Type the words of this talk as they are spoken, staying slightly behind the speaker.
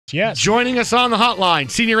Yes. Joining us on the hotline,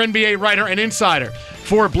 senior NBA writer and insider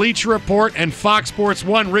for Bleacher Report and Fox Sports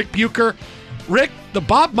 1, Rick Bucher. Rick, the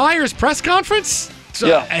Bob Myers press conference?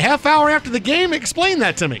 So a half hour after the game, explain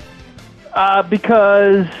that to me.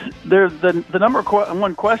 Because the number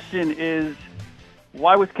one question is,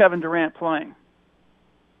 why was Kevin Durant playing?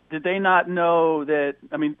 Did they not know that?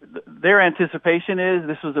 I mean, their anticipation is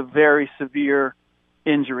this was a very severe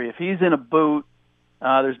injury. If he's in a boot,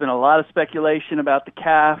 there's been a lot of speculation about the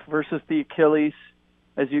calf versus the Achilles.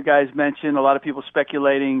 As you guys mentioned, a lot of people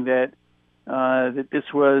speculating that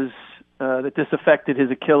this affected his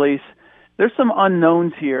Achilles. There's some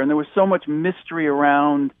unknowns here, and there was so much mystery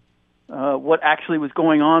around what actually was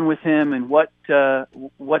going on with him and what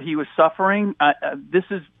he was suffering. This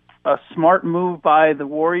is a smart move by the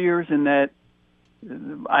Warriors in that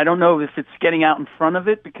I don't know if it's getting out in front of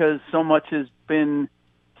it, because so much has been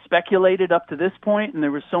speculated up to this point, and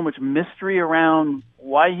there was so much mystery around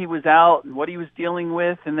why he was out and what he was dealing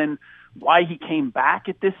with, and then why he came back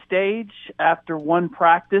at this stage after one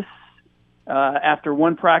practice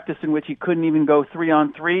in which he couldn't even go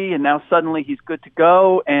 3-on-3, and now suddenly he's good to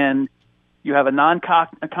go, and you have a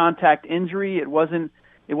non-contact injury. It wasn't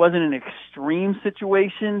an extreme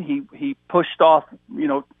situation. He pushed off,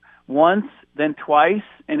 once, then twice,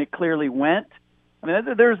 and it clearly went. I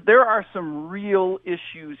mean, there are some real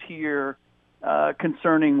issues here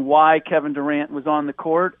concerning why Kevin Durant was on the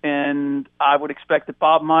court, and I would expect that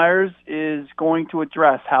Bob Myers is going to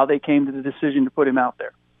address how they came to the decision to put him out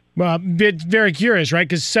there. Well, it's very curious, right?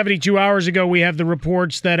 Because 72 hours ago, we have the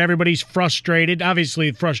reports that everybody's frustrated.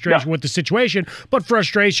 Obviously, frustration with the situation, but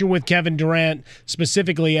frustration with Kevin Durant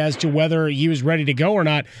specifically as to whether he was ready to go or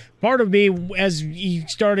not. Part of me, as he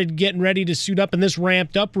started getting ready to suit up and this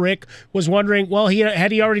ramped up, Rick, was wondering, well,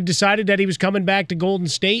 had he already decided that he was coming back to Golden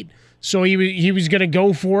State? So he was going to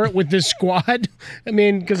go for it with this squad? I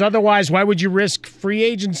mean, because otherwise, why would you risk free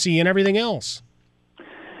agency and everything else?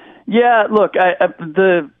 Yeah, look,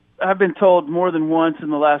 I've been told more than once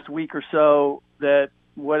in the last week or so that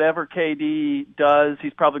whatever KD does,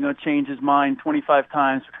 he's probably going to change his mind 25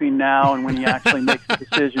 times between now and when he actually makes the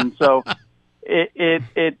decision. So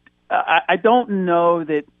I don't know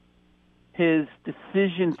that his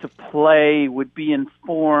decision to play would be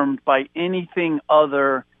informed by anything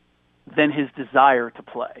other than his desire to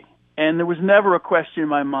play. And there was never a question in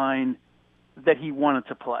my mind that he wanted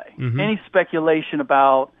to play. Mm-hmm. Any speculation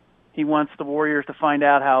about he wants the Warriors to find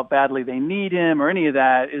out how badly they need him or any of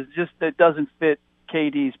that is just that doesn't fit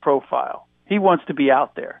KD's profile. He wants to be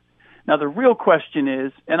out there. Now, the real question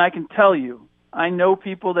is, and I can tell you, I know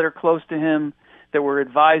people that are close to him that were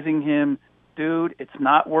advising him, dude, it's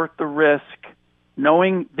not worth the risk.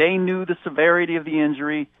 Knowing they knew the severity of the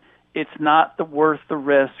injury, it's not worth the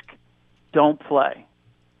risk. Don't play.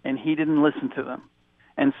 And he didn't listen to them.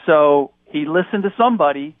 And so he listened to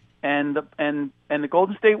somebody. And the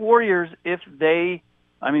Golden State Warriors,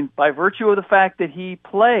 by virtue of the fact that he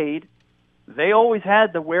played, they always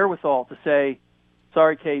had the wherewithal to say,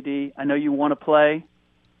 sorry, KD, I know you want to play.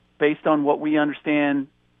 Based on what we understand,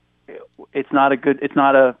 it's not a good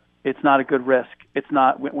risk.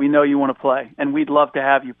 We know you want to play, and we'd love to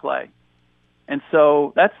have you play. And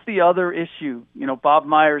so that's the other issue, Bob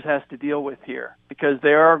Myers has to deal with here, because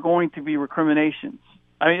there are going to be recriminations.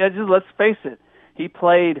 I mean, let's face it. He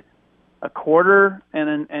played a quarter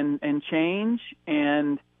and change,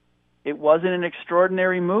 and it wasn't an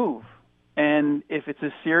extraordinary move. And if it's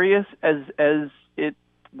as serious as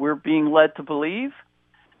we're being led to believe,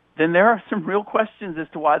 then there are some real questions as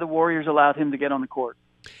to why the Warriors allowed him to get on the court.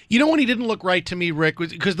 You know when he didn't look right to me, Rick,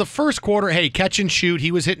 was because the first quarter, hey, catch and shoot,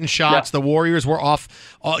 he was hitting shots. Yeah. The Warriors were off,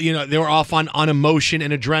 they were off on emotion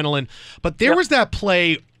and adrenaline. But there was that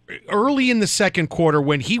play early in the second quarter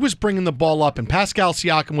when he was bringing the ball up and Pascal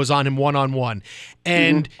Siakam was on him one-on-one,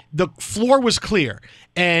 and the floor was clear.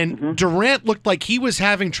 And Durant looked like he was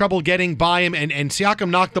having trouble getting by him, and Siakam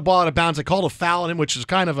knocked the ball out of bounds. I called a foul on him, which is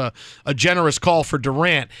kind of a generous call for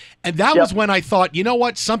Durant. And that was when I thought, you know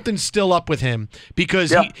what, something's still up with him,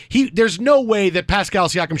 because there's no way that Pascal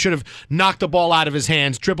Siakam should have knocked the ball out of his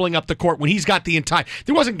hands, dribbling up the court when he's got the entire –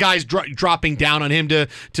 there wasn't guys dropping down on him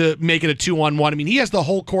to make it a 2-on-1. I mean, he has the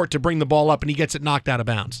whole court to bring the ball up, and he gets it knocked out of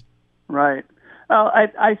bounds. Right.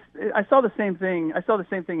 I saw the same thing. I saw the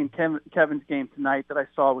same thing in Kevin's game tonight that I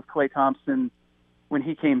saw with Klay Thompson when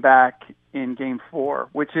he came back in Game 4,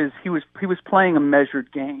 which is he was playing a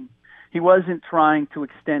measured game. He wasn't trying to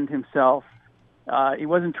extend himself. He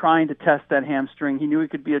wasn't trying to test that hamstring. He knew he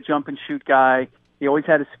could be a jump and shoot guy. He always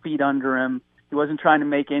had his feet under him. He wasn't trying to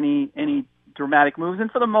make any dramatic moves,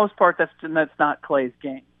 and for the most part, that's not Klay's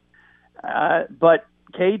game. But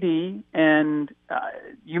KD, and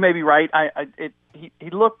you may be right. He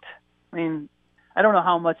looked. I mean, I don't know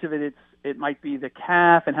how much of it might be the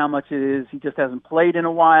calf, and how much it is he just hasn't played in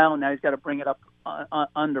a while, and now he's got to bring it up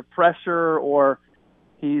under pressure, or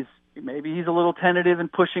maybe he's a little tentative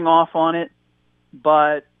and pushing off on it.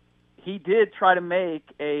 But he did try to make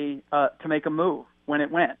a move when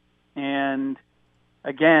it went, and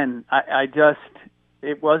again,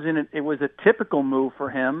 it was a typical move for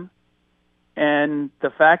him. And the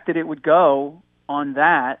fact that it would go on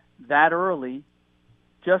that early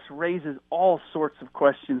just raises all sorts of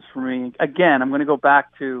questions for me. Again, I'm going to go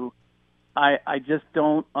back to I just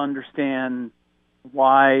don't understand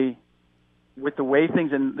why, with the way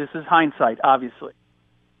things, and this is hindsight, obviously,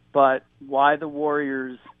 but why the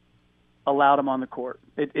Warriors allowed him on the court.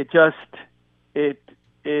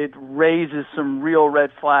 It raises some real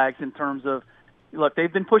red flags in terms of, look,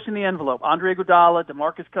 they've been pushing the envelope. Andre Iguodala,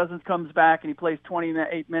 DeMarcus Cousins comes back and he plays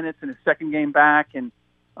 28 minutes in his second game back. And,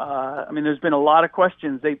 there's been a lot of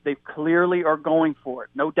questions. They clearly are going for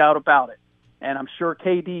it, no doubt about it. And I'm sure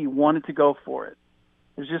KD wanted to go for it.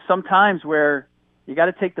 There's just some times where you got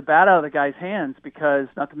to take the bat out of the guy's hands because,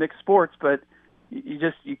 not to mix sports, but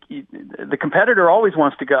the competitor always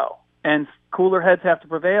wants to go. And cooler heads have to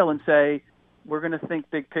prevail and say, we're going to think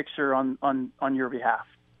big picture on your behalf.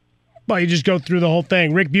 Well, you just go through the whole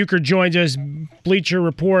thing. Rick Bucher joins us, Bleacher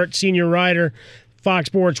Report, senior writer, Fox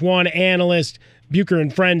Sports 1 analyst, Bucher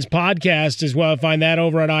and Friends podcast as well. Find that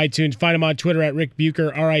over on iTunes. Find him on Twitter at Rick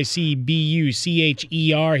Bucher,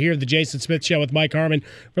 RickBucher. Here, the Jason Smith Show with Mike Harmon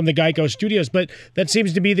from the Geico Studios. But that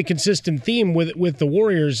seems to be the consistent theme with the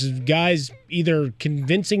Warriors, guys either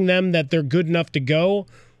convincing them that they're good enough to go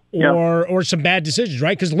or some bad decisions,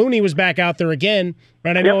 right? Because Looney was back out there again,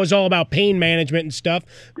 right? I know it was all about pain management and stuff,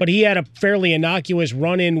 but he had a fairly innocuous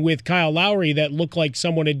run-in with Kyle Lowry that looked like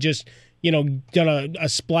someone had just, done a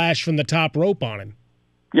splash from the top rope on him.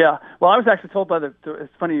 Yeah. Well, I was actually told by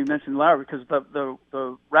it's funny you mentioned Lowry, because the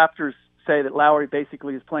Raptors say that Lowry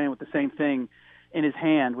basically is playing with the same thing in his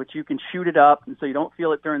hand, which you can shoot it up, and so you don't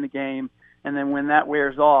feel it during the game, and then when that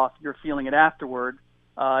wears off, you're feeling it afterward.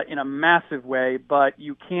 In a massive way, but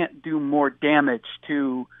you can't do more damage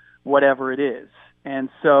to whatever it is. And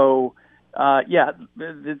so, I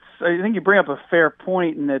think you bring up a fair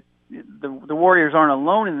point in that the Warriors aren't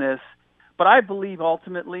alone in this, but I believe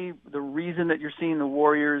ultimately the reason that you're seeing the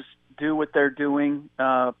Warriors do what they're doing,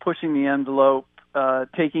 pushing the envelope,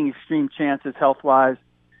 taking extreme chances health-wise,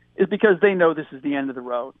 is because they know this is the end of the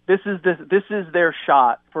road. This is their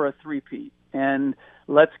shot for a three-peat, and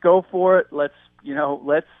let's go for it. Let's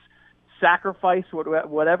sacrifice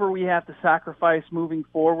whatever we have to sacrifice moving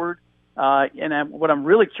forward. What I'm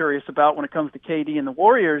really curious about when it comes to KD and the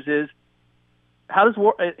Warriors is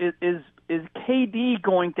is KD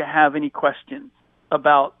going to have any questions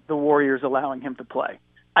about the Warriors allowing him to play?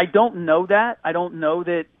 I don't know that. I don't know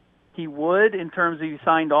that he would in terms of he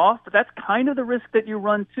signed off, but that's kind of the risk that you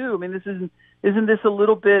run too. I mean, isn't this a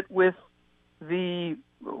little bit with the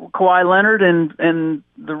Kawhi Leonard and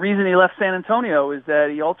the reason he left San Antonio is that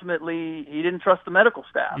he didn't trust the medical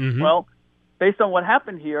staff. Mm-hmm. Well, based on what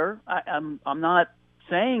happened here, I'm not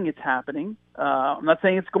saying it's happening. I'm not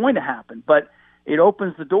saying it's going to happen, but it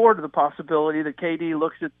opens the door to the possibility that KD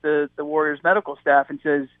looks at the Warriors medical staff and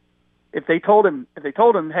says, if they told him,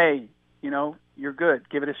 hey, you're good,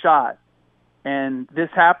 give it a shot, and this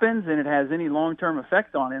happens and it has any long-term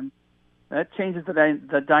effect on him, that changes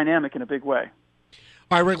the dynamic in a big way.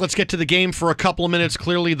 All right, Rick, let's get to the game for a couple of minutes.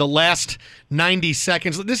 Clearly, the last 90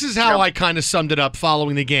 seconds. This is how I kind of summed it up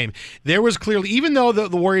following the game. There was clearly, even though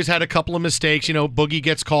the Warriors had a couple of mistakes, Boogie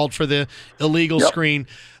gets called for the illegal screen,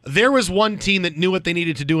 there was one team that knew what they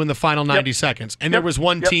needed to do in the final 90 seconds, and there was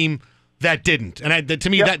one team that didn't. And to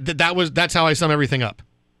me, that's how I sum everything up.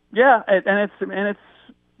 Yeah, and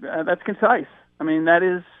that's concise. I mean,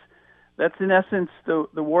 that's in essence, the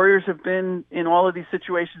Warriors have been in all of these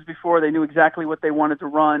situations before. They knew exactly what they wanted to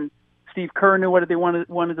run. Steve Kerr knew what they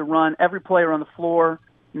wanted to run. Every player on the floor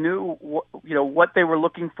knew what they were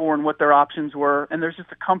looking for and what their options were. And there's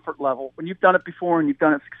just a comfort level. When you've done it before and you've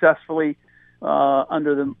done it successfully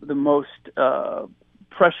under the most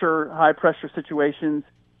high pressure situations,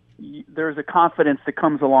 there's a confidence that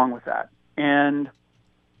comes along with that. And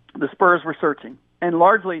the Spurs were searching, and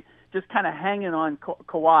largely just kind of hanging on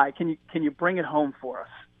Kawhi. Can you bring it home for us?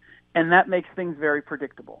 And that makes things very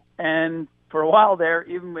predictable. And for a while there,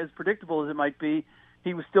 even as predictable as it might be,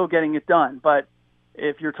 he was still getting it done. But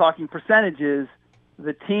if you're talking percentages,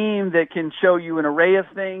 the team that can show you an array of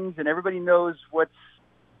things and everybody knows what's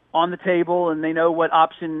on the table and they know what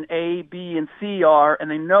option A, B, and C are, and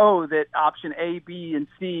they know that option A, B, and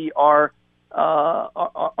C are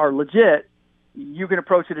are legit, you can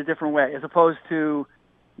approach it a different way, as opposed to,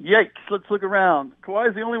 yikes, let's look around.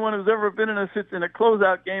 Kawhi's the only one who's ever been in a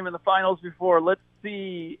closeout game in the finals before. Let's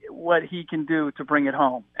see what he can do to bring it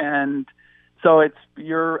home. And so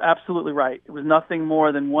you're absolutely right. It was nothing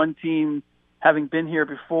more than one team having been here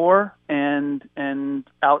before and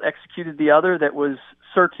out-executed the other that was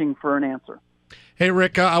searching for an answer. Hey,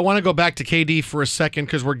 Rick, I want to go back to KD for a second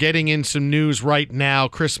because we're getting in some news right now.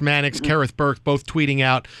 Chris Mannix, Kerith Burke both tweeting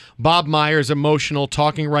out. Bob Myers emotional,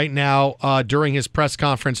 talking right now during his press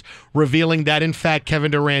conference, revealing that, in fact,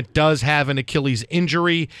 Kevin Durant does have an Achilles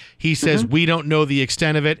injury. He says, we don't know the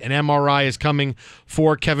extent of it. An MRI is coming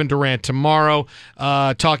for Kevin Durant tomorrow.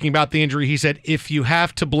 Talking about the injury, he said, if you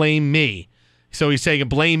have to blame me. So he's saying,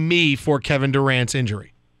 blame me for Kevin Durant's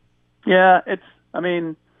injury. Yeah,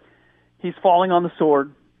 he's falling on the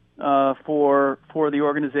sword for the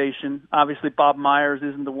organization. Obviously, Bob Myers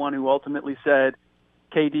isn't the one who ultimately said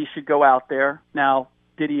KD should go out there. Now,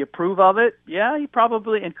 did he approve of it? Yeah, he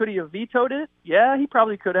probably. And could he have vetoed it? Yeah, he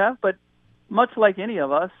probably could have. But much like any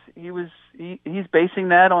of us, he's basing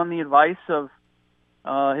that on the advice of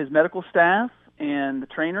his medical staff and the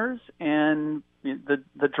trainers and the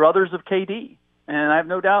druthers of KD. And I have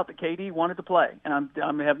no doubt that KD wanted to play, and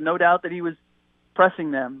I have no doubt that he was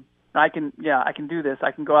pressing them. I can do this.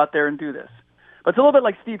 I can go out there and do this. But it's a little bit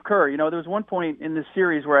like Steve Kerr. There was one point in this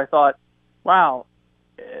series where I thought, wow,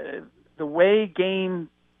 the way Game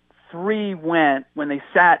 3 went when they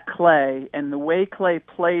sat Clay and the way Clay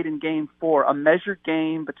played in Game 4, a measured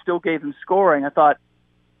game but still gave him scoring, I thought,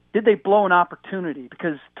 did they blow an opportunity?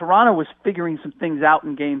 Because Toronto was figuring some things out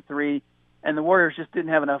in Game 3, and the Warriors just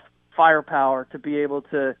didn't have enough firepower to be able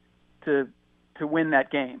to win that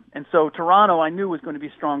game. And so Toronto, I knew, was going to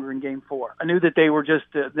be stronger in Game 4. I knew that they were just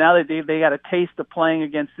now that they got a taste of playing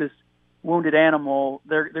against this wounded animal,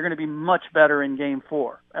 they're going to be much better in Game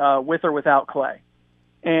 4, with or without Clay.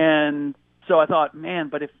 And so I thought, man,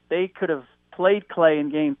 but if they could have played Clay in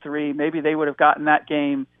Game 3, maybe they would have gotten that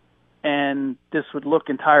game, and this would look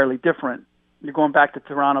entirely different. You're going back to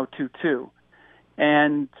Toronto 2-2.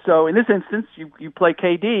 And so in this instance, you play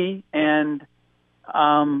KD, and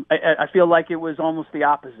I feel like it was almost the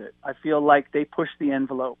opposite. I feel like they pushed the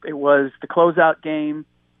envelope. It was the closeout game.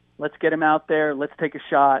 Let's get him out there. Let's take a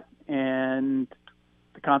shot. And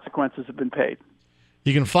the consequences have been paid.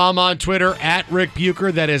 You can follow him on Twitter, @Rick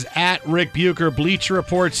Bucher. That is @Rick Bucher, Bleacher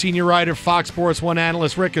Report, senior writer, Fox Sports 1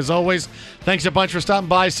 analyst. Rick, as always, thanks a bunch for stopping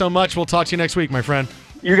by so much. We'll talk to you next week, my friend.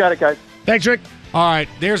 You got it, guys. Thanks, Rick. All right,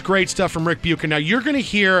 there's great stuff from Rick Bucher. Now, you're going to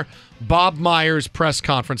hear Bob Myers' press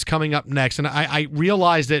conference coming up next, and I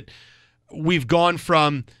realize that we've gone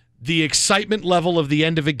from the excitement level of the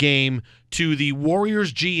end of a game to the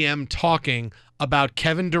Warriors GM talking about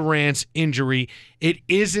Kevin Durant's injury. It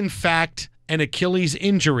is, in fact, an Achilles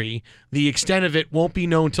injury. The extent of it won't be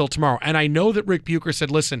known till tomorrow. And I know that Rick Bucher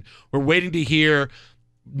said, listen, we're waiting to hear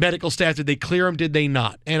medical staff. Did they clear him? Did they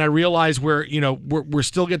not? And I realize we're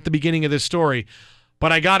still at the beginning of this story,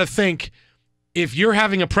 but I got to think, if you're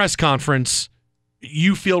having a press conference,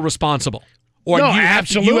 you feel responsible. Or no, you have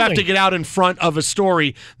absolutely. to get out in front of a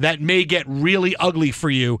story that may get really ugly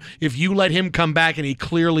for you if you let him come back and he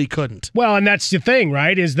clearly couldn't. Well, and that's the thing,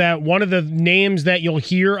 right, is that one of the names that you'll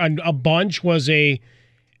hear a bunch was a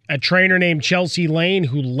trainer named Chelsea Lane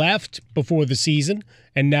who left before the season,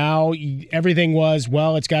 and now everything was,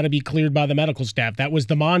 well, it's got to be cleared by the medical staff. That was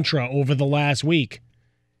the mantra over the last week.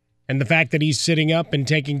 And the fact that he's sitting up and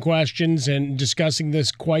taking questions and discussing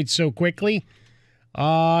this quite so quickly,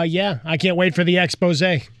 I can't wait for the expose.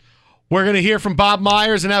 We're going to hear from Bob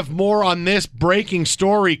Myers and have more on this breaking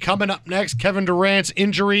story. Coming up next, Kevin Durant's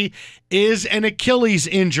injury is an Achilles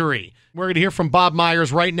injury. We're going to hear from Bob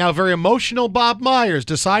Myers right now. Very emotional Bob Myers.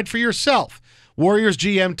 Decide for yourself. Warriors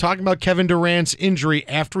GM talking about Kevin Durant's injury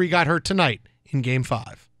after he got hurt tonight in Game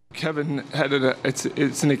 5. Kevin had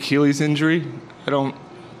it's an Achilles injury. I don't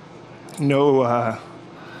know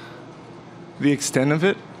the extent of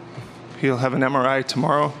it. He'll have an MRI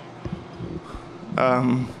tomorrow.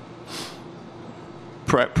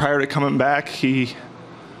 Prior to coming back, he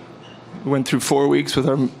went through 4 weeks with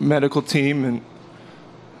our medical team, and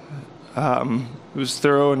it was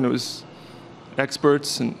thorough, and it was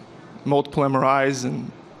experts and multiple MRIs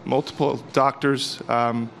and multiple doctors,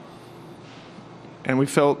 and we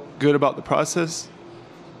felt good about the process.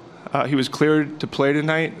 He was cleared to play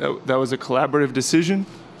tonight. That was a collaborative decision.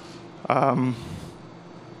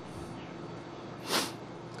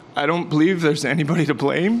 I don't believe there's anybody to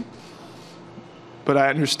blame, but I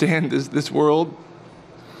understand this world,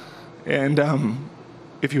 and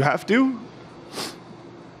if you have to,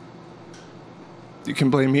 you can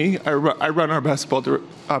blame me. I run our basketball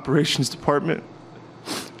operations department,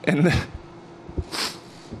 and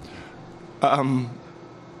let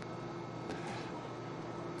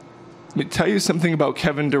me tell you something about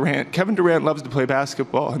Kevin Durant. Kevin Durant loves to play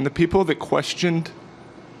basketball, and the people that questioned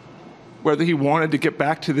whether he wanted to get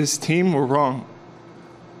back to this team were wrong.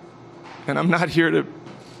 And I'm not here to...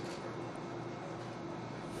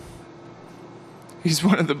 He's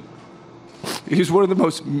one of the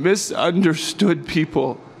most misunderstood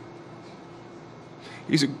people.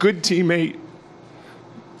 He's a good teammate.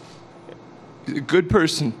 He's a good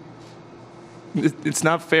person. It's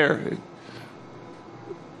not fair.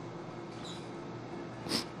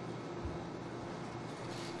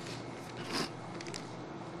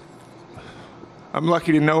 I'm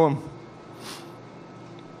lucky to know him.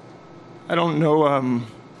 I don't know,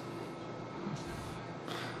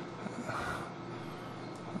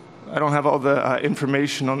 I don't have all the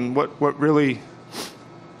information on what really,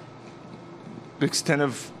 the extent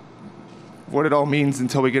of what it all means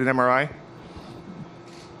until we get an MRI.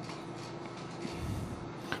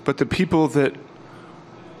 But the people that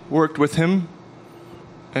worked with him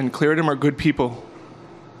and cleared him are good people.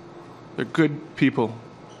 They're good people.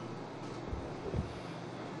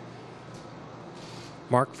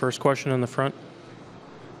 Mark, first question in the front.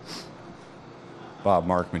 Bob,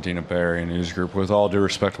 Mark, Medina Barry, News Group. With all due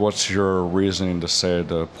respect, what's your reasoning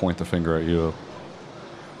to point the finger at you?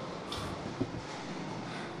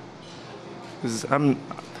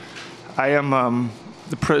 I am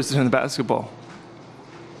the president of basketball.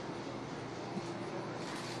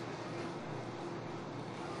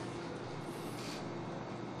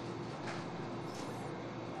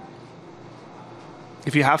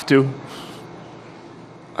 If you have to.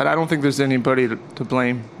 I don't think there's anybody to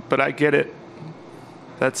blame, but I get it.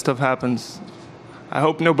 That stuff happens. I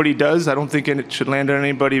hope nobody does. I don't think it should land on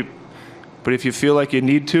anybody, but if you feel like you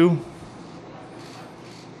need to,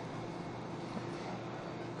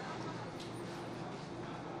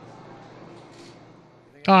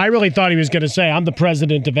 Oh, I really thought he was going to say, I'm the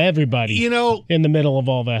president of everybody. You know, in the middle of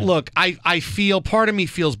all that. Look, I feel, part of me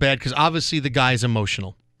feels bad because obviously the guy's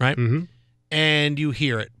emotional, right? Mm-hmm. And you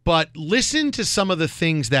hear it. But listen to some of the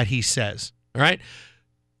things that he says, all right?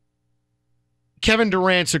 Kevin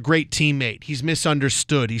Durant's a great teammate. He's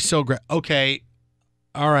misunderstood. He's so great. Okay,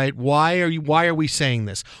 all right, why are we saying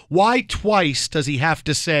this? Why twice does he have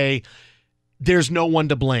to say there's no one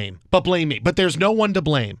to blame, but blame me, but there's no one to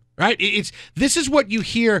blame? Right? This is what you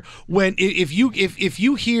hear when if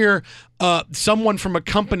you hear someone from a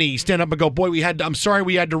company stand up and go, boy, I'm sorry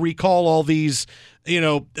we had to recall all these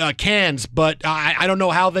cans, but I don't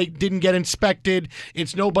know how they didn't get inspected.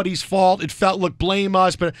 It's nobody's fault. Look, blame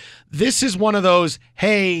us. But this is one of those,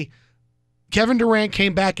 hey, Kevin Durant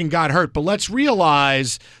came back and got hurt, but let's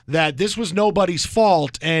realize that this was nobody's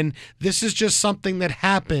fault, and this is just something that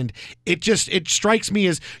happened. It strikes me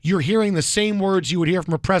as you're hearing the same words you would hear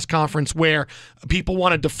from a press conference where people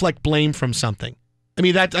want to deflect blame from something.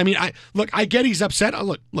 I get he's upset.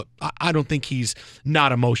 Look, I don't think he's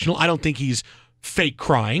not emotional. I don't think he's fake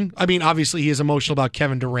crying. I mean, obviously he is emotional about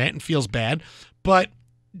Kevin Durant and feels bad, but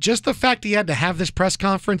just the fact he had to have this press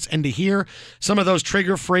conference and to hear some of those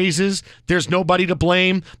trigger phrases, there's nobody to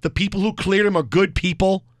blame, the people who cleared him are good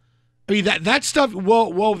people. I mean, that stuff,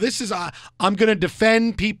 whoa, this is, I'm going to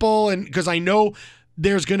defend people, and because I know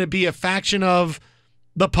there's going to be a faction of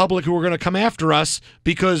the public who are going to come after us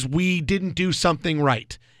because we didn't do something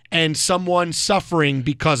right and someone suffering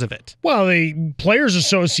because of it. Well, the Players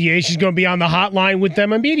Association is going to be on the hotline with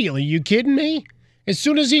them immediately. You kidding me? As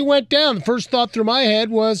soon as he went down, the first thought through my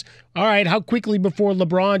head was, all right, how quickly before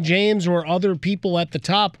LeBron James or other people at the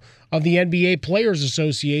top of the NBA Players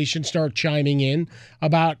Association start chiming in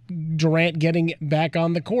about Durant getting back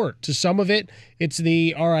on the court? To some of it, it's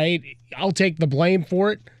all right, I'll take the blame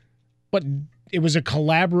for it, but it was a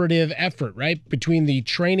collaborative effort, right, between the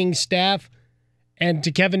training staff and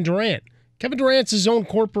to Kevin Durant. Kevin Durant's his own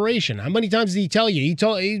corporation. How many times did he tell you?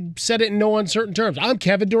 He said it in no uncertain terms. I'm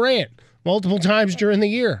Kevin Durant. Multiple times during the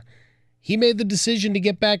year. He made the decision to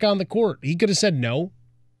get back on the court. He could have said no.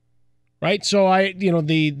 Right? So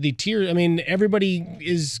the tier, everybody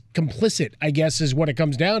is complicit, I guess, is what it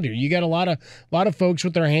comes down to. You got a lot of folks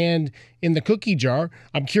with their hand in the cookie jar.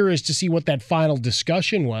 I'm curious to see what that final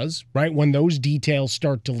discussion was, right? When those details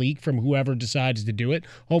start to leak from whoever decides to do it,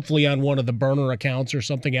 hopefully on one of the burner accounts or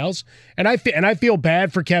something else. And I feel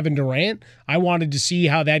bad for Kevin Durant. I wanted to see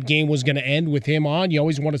how that game was going to end with him on. You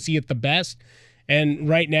always want to see it the best. And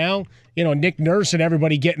right now, Nick Nurse and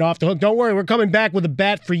everybody getting off the hook. Don't worry, we're coming back with a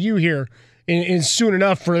bat for you here in soon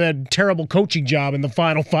enough for that terrible coaching job in the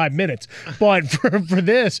final 5 minutes. But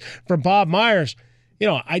for Bob Myers,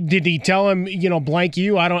 did he tell him, blank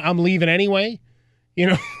you, I'm leaving anyway,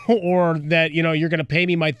 or that, you're going to pay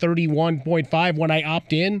me my 31.5 when I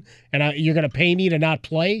opt in and you're going to pay me to not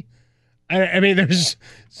play? I mean, there's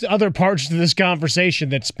other parts to this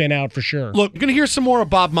conversation that spin out for sure. Look, we're going to hear some more of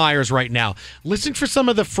Bob Myers right now. Listen for some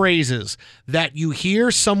of the phrases that you hear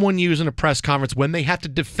someone use in a press conference when they have to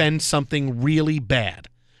defend something really bad.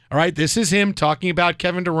 All right, this is him talking about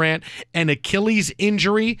Kevin Durant, an Achilles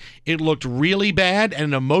injury. It looked really bad, and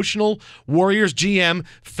an emotional Warriors GM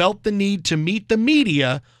felt the need to meet the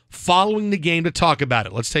media following the game to talk about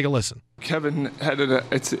it. Let's take a listen. Kevin had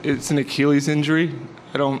it's an Achilles injury.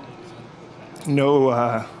 I don't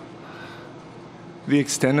know the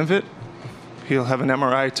extent of it. He'll have an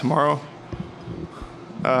MRI tomorrow.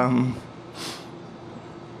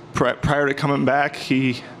 Prior to coming back,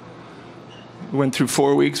 he went through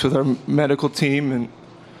 4 weeks with our medical team, and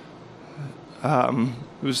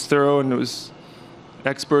it was thorough, and it was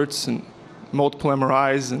experts and multiple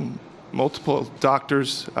MRIs and multiple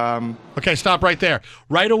doctors. Okay, stop right there.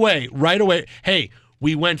 Right away. Hey,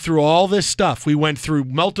 we went through all this stuff. We went through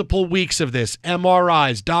multiple weeks of this,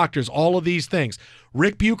 MRIs, doctors, all of these things.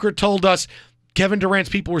 Rick Bucher told us Kevin Durant's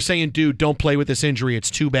people were saying, dude, don't play with this injury. It's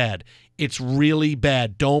too bad. It's really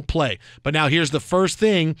bad. Don't play. But now here's the first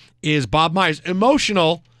thing is Bob Myers,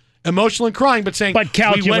 emotional and crying, but saying, but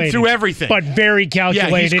calculated, we went through everything. But very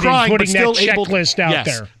calculated, yeah, he's crying, in putting but still that checklist out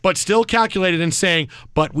there. But still calculated and saying,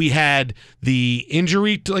 but we had the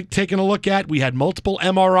injury taken a look at. We had multiple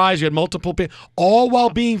MRIs. We had multiple, all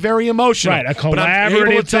while being very emotional. Right, a collaborative but I'm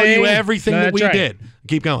able to tell you thing. everything that we did.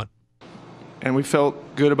 Keep going. And we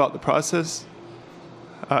felt good about the process.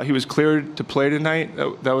 He was cleared to play tonight.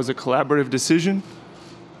 That was a collaborative decision.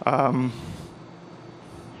 Right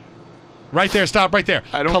there. Stop right there.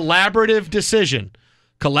 Collaborative decision.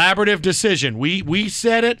 Collaborative decision. We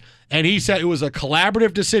said it, and he said it was a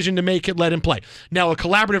collaborative decision to let him play. Now, a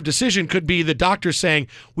collaborative decision could be the doctor saying,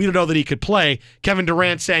 we don't know that he could play. Kevin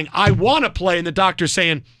Durant saying, I want to play, and the doctor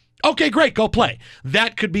saying, okay, great, go play.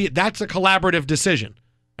 That's a collaborative decision.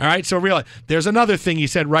 All right, so realize there's another thing he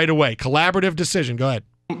said right away. Collaborative decision. Go ahead.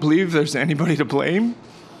 I don't believe there's anybody to blame.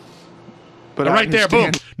 But right there,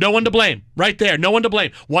 boom. No one to blame. Right there, no one to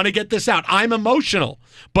blame. Want to get this out. I'm emotional.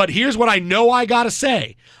 But here's what I know I got to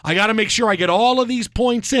say. I got to make sure I get all of these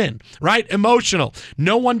points in, right? Emotional.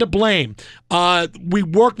 No one to blame. We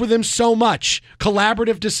worked with him so much.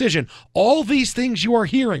 Collaborative decision. All these things you are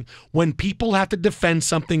hearing when people have to defend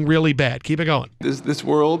something really bad. Keep it going. This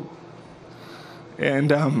world,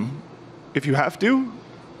 and if you have to,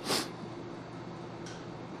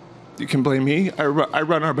 you can blame me. I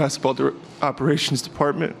run our basketball operations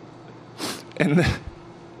department, and let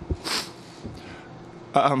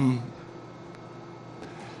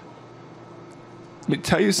me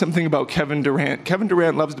tell you something about Kevin Durant. Kevin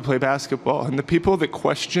Durant loves to play basketball, and the people that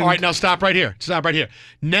question. All right, now stop right here. Stop right here.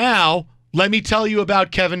 Now, let me tell you about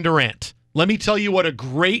Kevin Durant. Let me tell you what a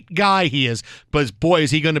great guy he is, but boy, is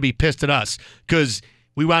he going to be pissed at us because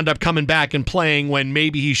we wound up coming back and playing when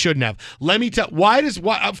maybe he shouldn't have. Let me tell why.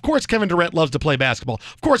 Of course, Kevin Durant loves to play basketball.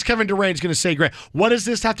 Of course, Kevin Durant is going to say, "Great." What does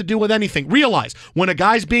this have to do with anything? Realize when a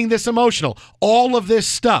guy's being this emotional, all of this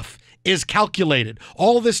stuff is calculated.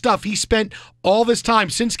 All of this stuff he spent all this time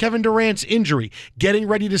since Kevin Durant's injury getting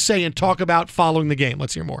ready to say and talk about following the game.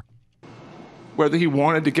 Let's hear more. Whether he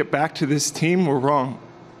wanted to get back to this team or wrong,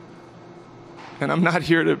 and I'm not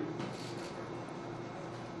here to.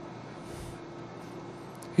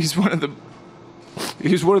 He's one of the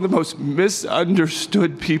most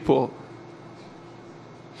misunderstood people.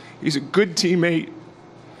 He's a good teammate. All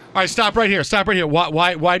right, stop right here. Stop right here.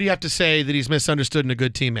 Why do you have to say that he's misunderstood and a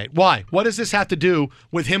good teammate? Why? What does this have to do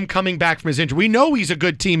with him coming back from his injury? We know he's a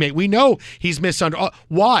good teammate. We know he's misunderstood.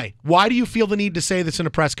 Why? Why do you feel the need to say this in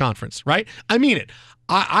a press conference, right? I mean it.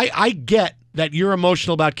 I get that you're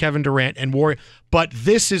emotional about Kevin Durant and Warrior, but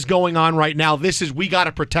this is going on right now. We got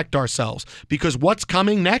to protect ourselves because what's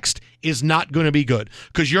coming next is not going to be good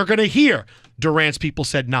because you're going to hear Durant's people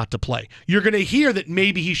said not to play. You're going to hear that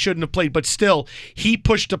maybe he shouldn't have played, but still he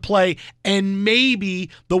pushed to play, and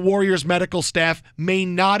maybe the Warriors medical staff may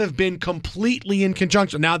not have been completely in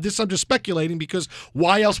conjunction. Now, this I'm just speculating because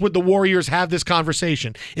why else would the Warriors have this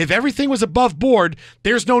conversation? If everything was above board,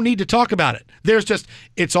 there's no need to talk about it. There's just,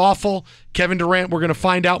 it's awful. Kevin Durant, we're going to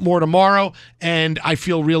find out more tomorrow, and I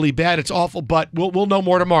feel really bad. It's awful, but we'll know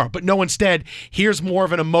more tomorrow. But no, instead, here's more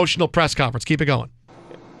of an emotional press conference. Keep it going.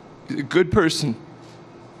 He's a good person.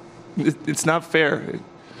 It's not fair.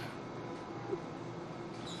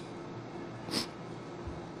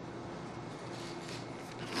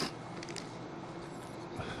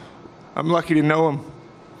 I'm lucky to know him.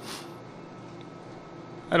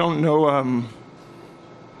 I don't know.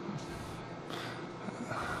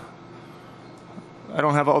 I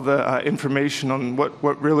don't have all the information on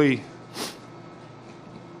what really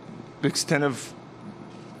the extent of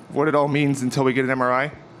what it all means until we get an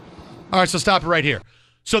MRI. All right, so stop it right here.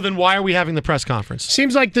 So then why are we having the press conference?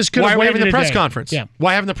 Seems like this could Why have are we waited having the a press day. conference? Yeah.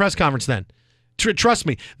 Why having the press conference then? Trust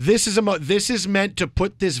me, this is meant to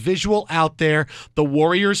put this visual out there. The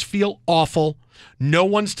Warriors feel awful. No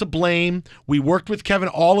one's to blame. We worked with Kevin,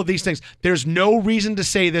 all of these things. There's no reason to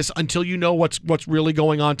say this until you know what's really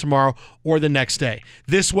going on tomorrow or the next day.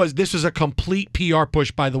 This was a complete PR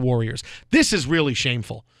push by the Warriors. This is really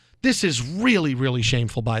shameful. This is really, really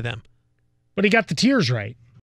shameful by them. But he got the tears right.